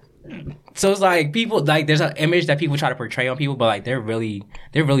 But so it's like people like there's an image that people try to portray on people, but like they're really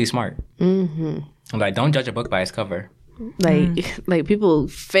smart. Like don't judge a book by its cover. Like people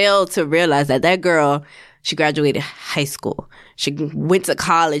fail to realize that girl, she graduated high school, she went to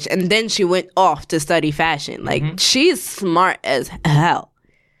college, and then she went off to study fashion. Like she's smart as hell.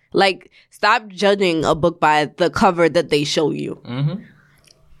 Like stop judging a book by the cover that they show you.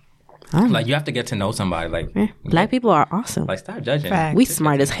 Like you have to get to know somebody. Like black people are awesome. Like stop judging. Fact. We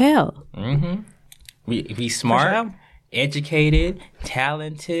smart as hell. We smart, educated,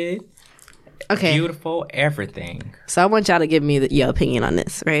 talented. Okay. Beautiful, everything. So I want y'all to give me your opinion on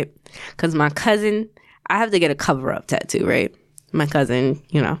this, right? Because my cousin, I have to get a cover-up tattoo, right? My cousin,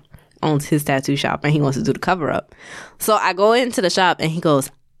 owns his tattoo shop and he wants to do the cover-up. So I go into the shop and he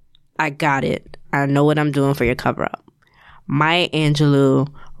goes, I got it. I know what I'm doing for your cover-up. Maya Angelou,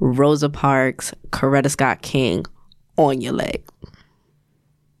 Rosa Parks, Coretta Scott King on your leg.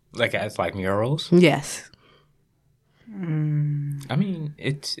 Like as like murals? Yes. I mean,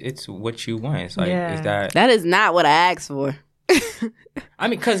 it's what you want. It's like, is that is not what I asked for. I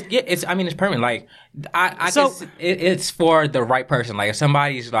mean, because it's permanent. Like, I guess it's for the right person. Like, if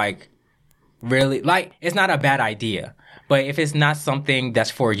somebody's like really like, it's not a bad idea. But if it's not something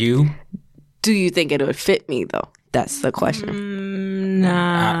that's for you, do you think it would fit me though? That's the question.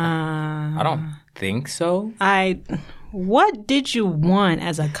 Nah, I don't think so. What did you want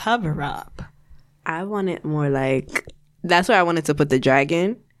as a cover up? I wanted more like. That's where I wanted to put the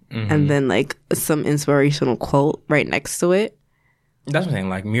dragon and then like some inspirational quote right next to it. That's what I'm saying.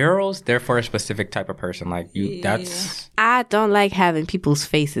 Like murals, they're for a specific type of person. Like you, that's. I don't like having people's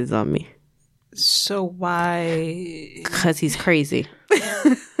faces on me. So why? Because he's crazy.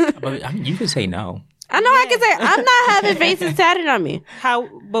 But I mean, you can say no. I know I can say I'm not having faces tatted on me.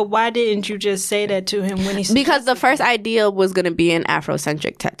 But why didn't you just say that to him when he? Because the first idea was going to be an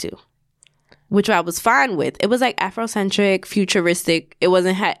Afrocentric tattoo, which I was fine with. It was like Afrocentric, futuristic.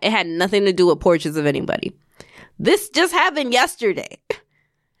 It had nothing to do with portraits of anybody. This just happened yesterday.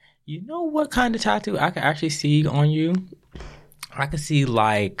 You know what kind of tattoo I could actually see on you? I could see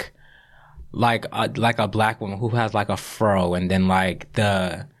like a black woman who has like a fro, and then like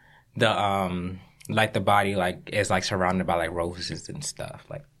the like the body like is like surrounded by like roses and stuff,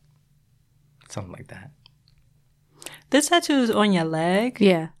 like something like that. This tattoo is on your leg?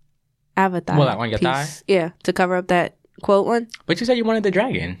 Yeah. I have a thigh. Well, like on your thigh? Yeah, to cover up that quote one. But you said you wanted the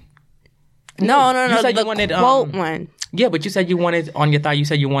dragon. No, You said the you wanted, quote one. Yeah, but you said you wanted on your thigh. You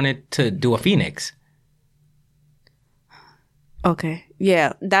said you wanted to do a phoenix. Okay.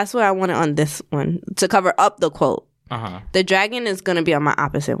 Yeah, that's what I wanted on this one, to cover up the quote. The dragon is going to be on my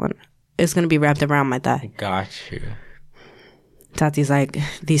opposite one. It's going to be wrapped around my thigh. Got you. Tati's like,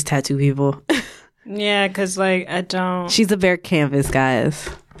 these tattoo people. Yeah, because, like, I don't... She's a bare canvas, guys.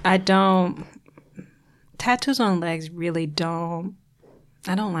 I don't... Tattoos on legs really don't...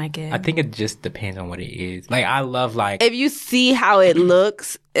 I don't like it. I think it just depends on what it is. Like, I love, like... If you see how it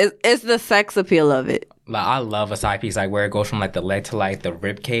looks, it's the sex appeal of it. Like, I love a side piece, like, where it goes from, like, the leg to, like, the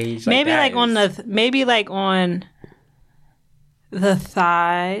rib cage. Maybe, like, on the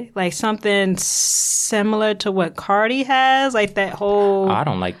thigh, like something similar to what Cardi has, like that whole... Oh, I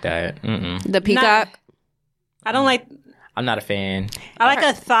don't like that. The peacock? I don't like... I'm not a fan. I like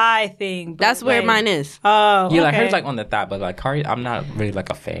a thigh thing. That's where mine is. Oh, yeah, okay. like hers like on the thigh, but like Cardi, I'm not really like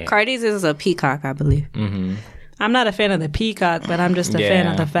a fan. Cardi's is a peacock, I believe. I'm not a fan of the peacock, but I'm just a fan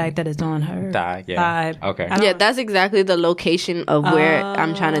of the fact that it's on her thigh. Okay. Yeah, that's exactly the location of where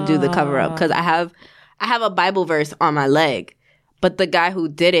I'm trying to do the cover up, because I have a Bible verse on my leg, but the guy who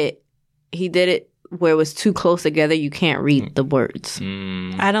did it, he did it where it was too close together. You can't read the words.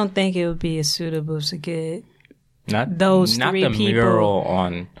 I don't think it would be suitable to get not those not three the people. Mural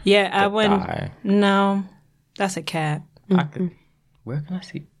on. Yeah, I the wouldn't. thigh. No, that's a cap. Where can I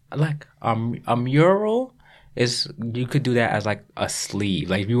see like a mural? Is you could do that as like a sleeve.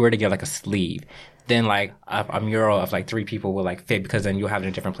 Like if you were to get like a sleeve, then like a mural of like three people will like fit, because then you'll have it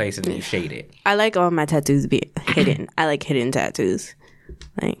in different places and you shade it. I like all my tattoos being hidden. I like hidden tattoos.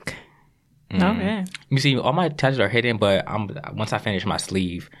 Like, Okay. You see, all my tattoos are hidden, but once I finish my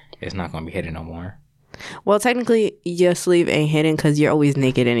sleeve, it's not gonna be hidden no more. well, technically your sleeve ain't hidden because you're always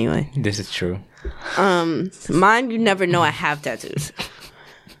naked anyway. This is true. Mine, you never know I have tattoos.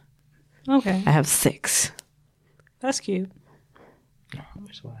 Okay. I have 6. That's cute. How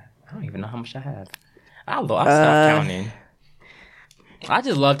much do I have? I don't even know how much I have. I'll stop counting. I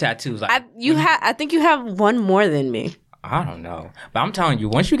just love tattoos. Like, I think you have one more than me. I don't know, but I'm telling you,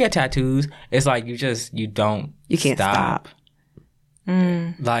 once you get tattoos, it's like you can't stop.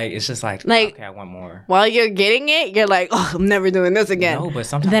 Like it's just like okay, I want more. While you're getting it, you're like, oh, I'm never doing this again. No, but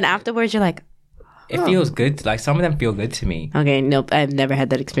sometimes then afterwards, you're like, it feels good. Like some of them feel good to me. Okay, nope, I've never had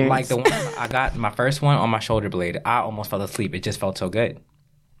that experience. Like the one I got, my first one on my shoulder blade, I almost fell asleep. It just felt so good.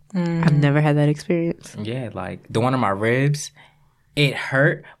 I've never had that experience. Yeah, like the one on my ribs, it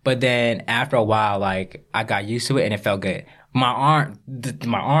hurt, but then after a while, like I got used to it and it felt good. My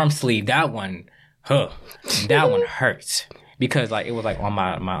arm sleeve, that one hurts because like it was like on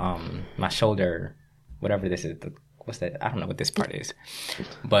my shoulder, whatever this is. What's that? I don't know what this part is,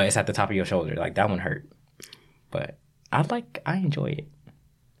 but it's at the top of your shoulder. Like that one hurt, but I enjoy it.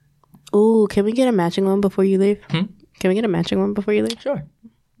 Ooh, can we get a matching one before you leave? Can we get a matching one before you leave? Sure.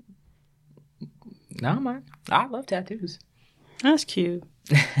 No, man. I love tattoos. That's cute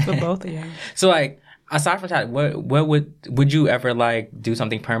for both of you. So, like, aside from tattoo, what would you ever like do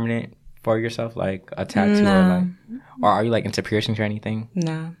something permanent for yourself, like a tattoo, or are you like into piercings or anything?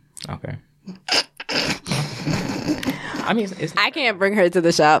 No. Okay. I mean, I can't bring her to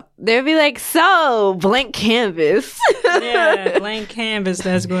the shop. They'll be like, so blank canvas. Yeah, blank canvas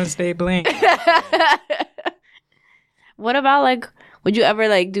that's going to stay blank. What about like? Would you ever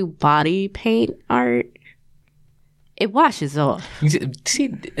like do body paint art? It washes off. See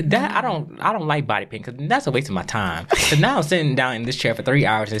that I don't like body paint because that's a waste of my time. Because now I'm sitting down in this chair for 3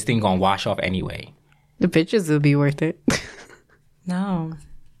 hours and this thing gonna wash off anyway. The pictures will be worth it. No.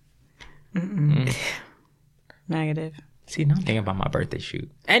 Negative. See, now I'm thinking about my birthday shoot.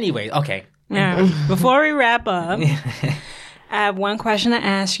 Anyways, okay. Yeah. Before we wrap up, I have one question to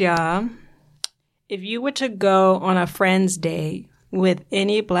ask y'all. If you were to go on a friend's date with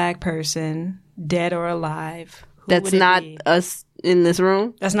any black person, dead or alive, who that's would it not be? us in this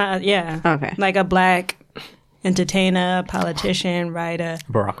room? That's not, yeah. Okay. Like a black entertainer, politician, writer.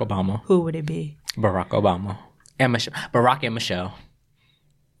 Barack Obama. Who would it be? Barack Obama. And Michelle. Barack and Michelle.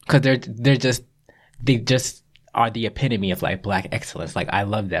 Because they just are the epitome of like black excellence. Like I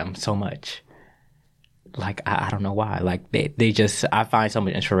love them so much. Like I don't know why. Like they just I find so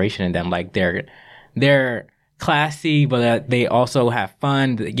much inspiration in them. Like they're classy, but they also have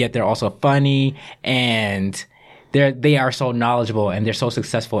fun, yet they're also funny, and they are so knowledgeable and they're so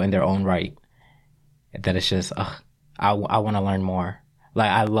successful in their own right that it's just I want to learn more. Like,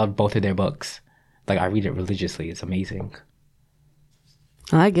 I love both of their books. Like, I read it religiously. It's amazing.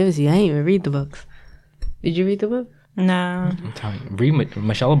 I give it to you. I didn't even read the books. Did you read the book? No. I'm telling you, read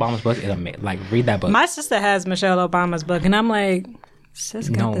Michelle Obama's book. Is amazing. Like, read that book. My sister has Michelle Obama's book, and I'm like, sis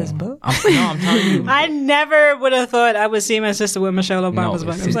got this book? I'm telling you. I never would have thought I would see my sister with Michelle Obama's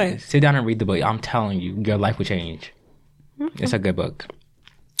book. I was like, sit down and read the book. I'm telling you, your life will change. It's a good book.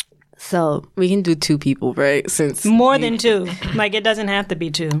 So we can do 2 people, right? Since more than 2. Like, it doesn't have to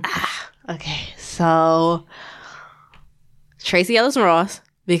be 2. Okay, so Tracy Ellis Ross,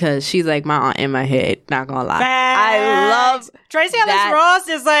 because she's like my aunt in my head. Not gonna lie, I love Tracy Ellis Ross.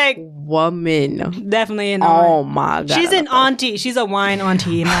 Is like woman, definitely an aunt. Oh my god, she's an auntie. She's a wine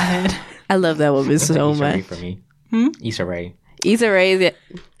auntie in my head. I love that woman so Issa much. Rae for me. Issa Rae. Issa Rae.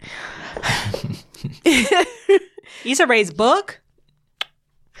 Issa Rae's book.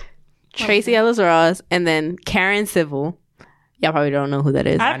 Tracy Ellis Ross, and then Karen Civil. Y'all probably don't know who that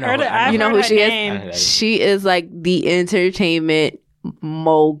is. I've heard it. You know who she name. is? She is like the entertainment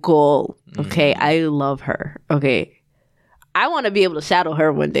mogul. Okay, I love her. Okay, I want to be able to shadow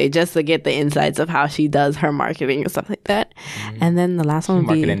her one day just to get the insights of how she does her marketing and stuff like that. And then the last one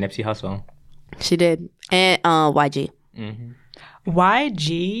would be marketed Nipsey Hussle. She did, and YG.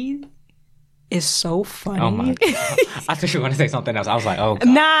 YG is so funny. Oh my god! I thought you were going to say something else. I was like, oh god.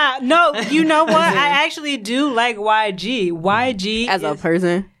 Nah, no. You know what? I actually do like YG. YG As a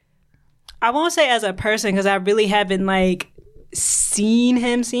person, I won't say as a person because I really haven't like seen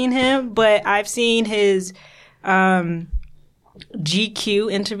him, but I've seen his GQ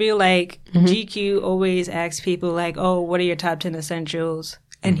interview. Like GQ always asks people like, "Oh, what are your top 10 essentials?"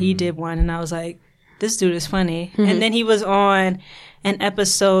 And he did one, and I was like, "This dude is funny." And then he was on an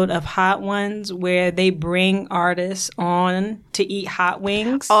episode of Hot Ones where they bring artists on to eat hot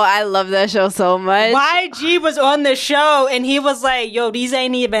wings. oh, I love that show so much. YG was on the show and he was like, yo, these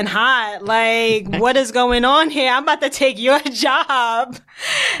ain't even hot. Like, what is going on here? I'm about to take your job.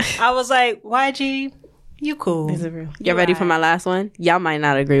 I was like, YG, you cool. You ready for my last one? Y'all might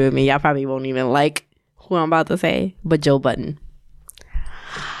not agree with me. Y'all probably won't even like who I'm about to say, but Joe Budden.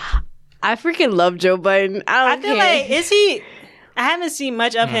 I freaking love Joe Budden. I feel like, is he... I haven't seen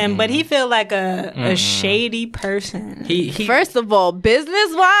much of him, but he feel like a shady person. He First of all,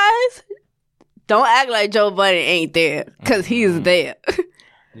 business wise, don't act like Joe Budden ain't there, because he's there.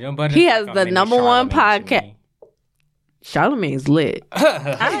 He has the #1 podcast. Charlamagne's lit.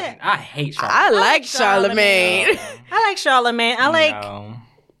 I hate Charlamagne. I like Charlamagne. I like Charlamagne.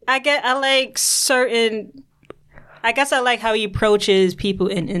 I like certain. I guess I like how he approaches people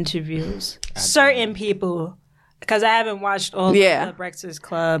in interviews. Certain people. Because I haven't watched all the Breakfast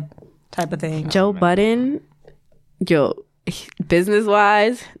Club type of thing. Joe Budden,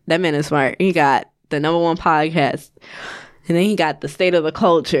 business-wise, that man is smart. He got the #1 podcast. And then he got the State of the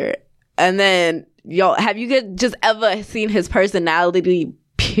Culture. And then, have you just ever seen his personality,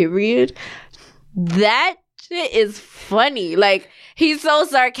 period? That shit is funny. Like, he's so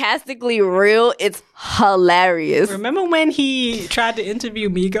sarcastically real. It's hilarious. Remember when he tried to interview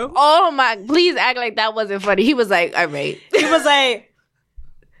Migo? Oh my, please act like that wasn't funny. He was like, all right. He was like,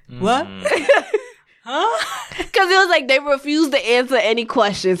 what? Huh? Because it was like they refused to answer any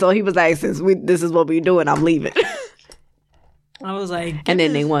questions. So he was like, since this is what we doing, I'm leaving. I was like, and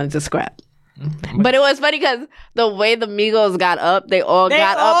then they wanted to scrap. But it was funny because the way the Migos got up, they all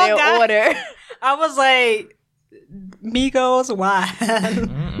got up in order. I was like, Migos, why?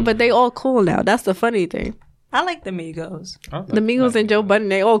 But they all cool now. That's the funny thing. I like the Migos. The Migos and Joe Budden,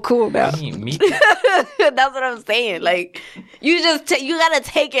 they all cool now. That's what I'm saying. Like, you just you gotta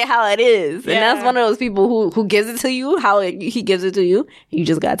take it how it is, and that's one of those people who gives it to you how he gives it to you. You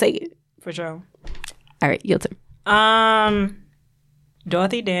just gotta take it for sure. All right, your turn.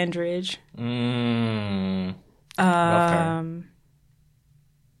 Dorothy Dandridge. Who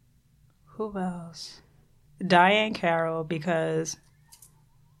else? Diane Carroll, because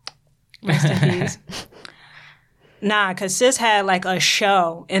rest in peace. Nah, because sis had like a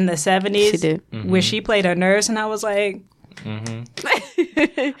show in the 70s. She did. Where she played a nurse, and I was like,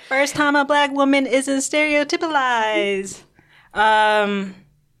 first time a black woman isn't stereotypized.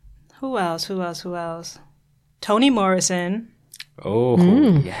 Who else? Toni Morrison. Oh,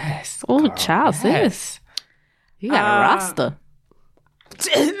 yes. Oh, child, sis. You got a roster.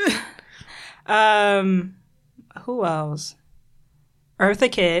 Who else?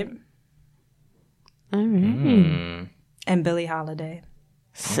 Eartha Kitt. All right. And Billie Holiday.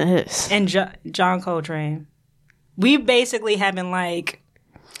 Sis. And John Coltrane. We basically having like,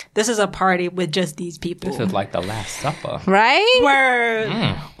 this is a party with just these people. This is like the Last Supper. Right?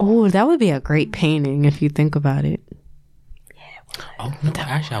 Word. Oh, that would be a great painting if you think about it. Oh, no,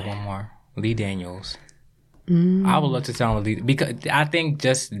 actually, I have one more. Lee Daniels. I would love to tell him Lee, because I think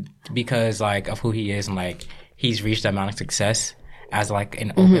just because like of who he is and like he's reached the amount of success as like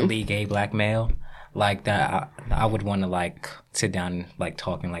an openly gay black male, like that I would want to like sit down and like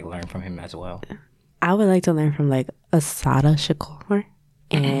talk and like learn from him as well. I would like to learn from like Asada Shakur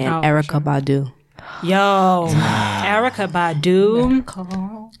and Erykah Badu. Yo, Erykah Badu.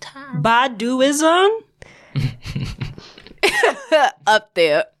 Baduism. Up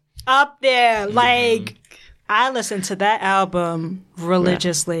there. Up there. Like, I listened to that album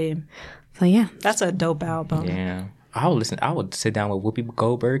religiously. So yeah. That's a dope album. Yeah. I would sit down with Whoopi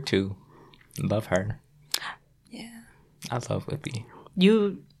Goldberg too. Love her. Yeah. I love Whoopi.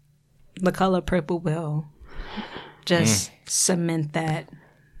 The Color Purple will just cement that.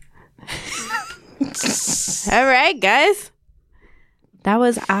 All right, guys. That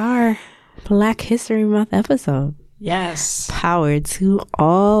was our Black History Month episode. Yes. Power to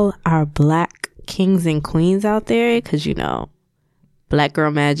all our Black kings and queens out there, because you know, Black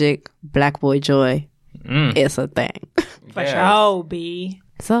girl magic, Black boy joy, it's a thing. For sure, B.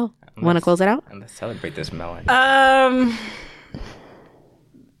 So, want to close it out? And let's celebrate this melody.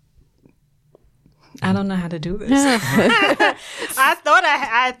 I don't know how to do this. I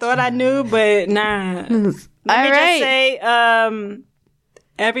thought I knew, but nah. Just say,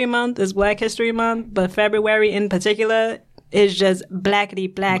 every month is Black History Month, but February in particular is just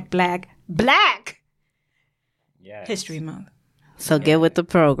blackity black Yes. History Month. So get with the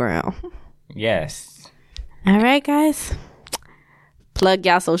program. Yes. All right, guys. Plug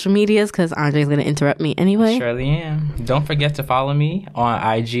y'all social medias because Andre's going to interrupt me anyway. Surely am. Don't forget to follow me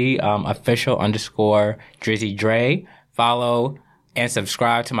on IG, official_Drizzy Dre. Follow and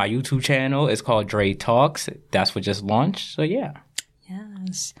subscribe to my YouTube channel. It's called Dre Talks. That's what just launched. So yeah.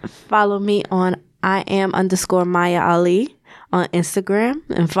 Yes. Follow me on IAM_Maya Ali on Instagram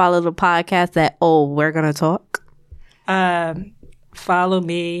and follow the podcast at We're Gonna Talk. Follow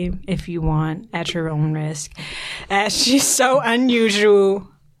me if you want at your own risk at She's So Unusual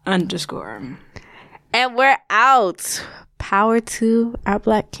 _. And we're out. Power to our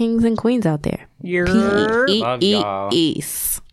Black kings and queens out there. Love y'all. Peace.